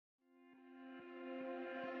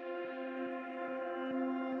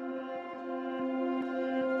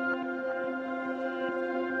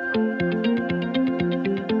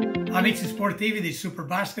Amici sportivi di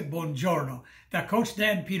Superbasket, buongiorno. Da coach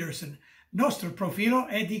Dan Peterson. Nostro profilo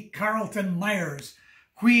è di Carlton Myers,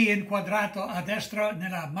 qui inquadrato a destra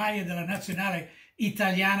nella maglia della nazionale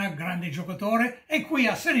italiana, grande giocatore, e qui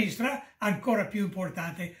a sinistra, ancora più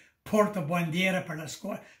importante, portabandiera per la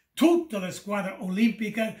squadra, tutta la squadra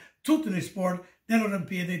olimpica, tutti gli sport delle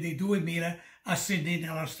Olimpiadi del 2000 a Sydney,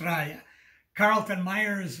 nell'Australia. Carlton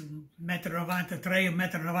Myers, 1,93 m,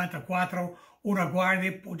 1,94 m, una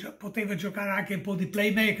guardia, poteva giocare anche un po' di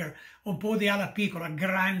playmaker, un po' di ala piccola,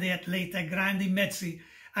 grande atleta, grandi mezzi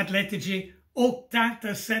atletici,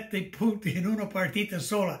 87 punti in una partita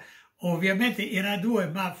sola. Ovviamente era due,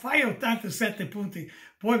 ma fai 87 punti,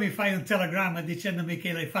 poi mi fai un telegramma dicendomi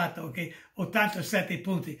che l'hai fatto, ok? 87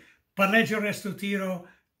 punti, palleggio, resto, tiro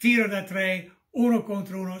da tre, uno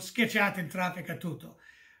contro uno, schiacciato in traffico, tutto.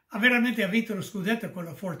 Ha veramente vinto lo scudetto con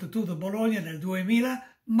la Fortitudo Bologna nel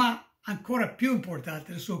 2000, ma ancora più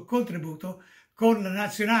importante il suo contributo con la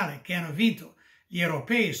nazionale, che hanno vinto gli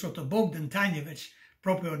europei sotto Bogdan Tanjevic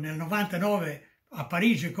proprio nel 99 a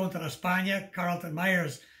Parigi contro la Spagna. Carlton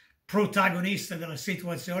Myers protagonista della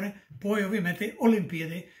situazione, poi ovviamente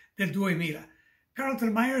Olimpiadi del 2000.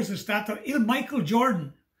 Carlton Myers è stato il Michael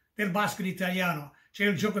Jordan del basket italiano, cioè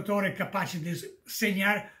il giocatore capace di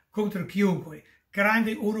segnare contro chiunque,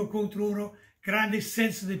 grande uno contro uno, grande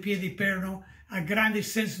senso di piedi perno, ha grande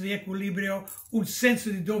senso di equilibrio, un senso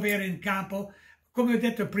di dovere in campo, come ho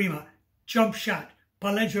detto prima, jump shot,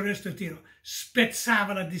 palleggio, resto, tiro,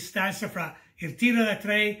 spezzava la distanza fra il tiro da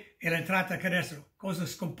tre e l'entrata a canestro, cosa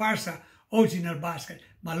scomparsa oggi nel basket,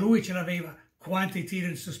 ma lui ce l'aveva. Quanti tiri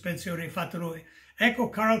in sospensione ha fatto lui? Ecco,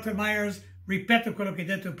 Carlton Myers, ripeto quello che ho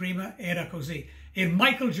detto prima, era così. Il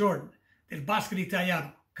Michael Jordan del basket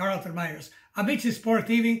italiano, Carlton Myers. Amici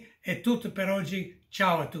sportivi, è tutto per oggi.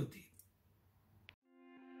 Ciao a tutti.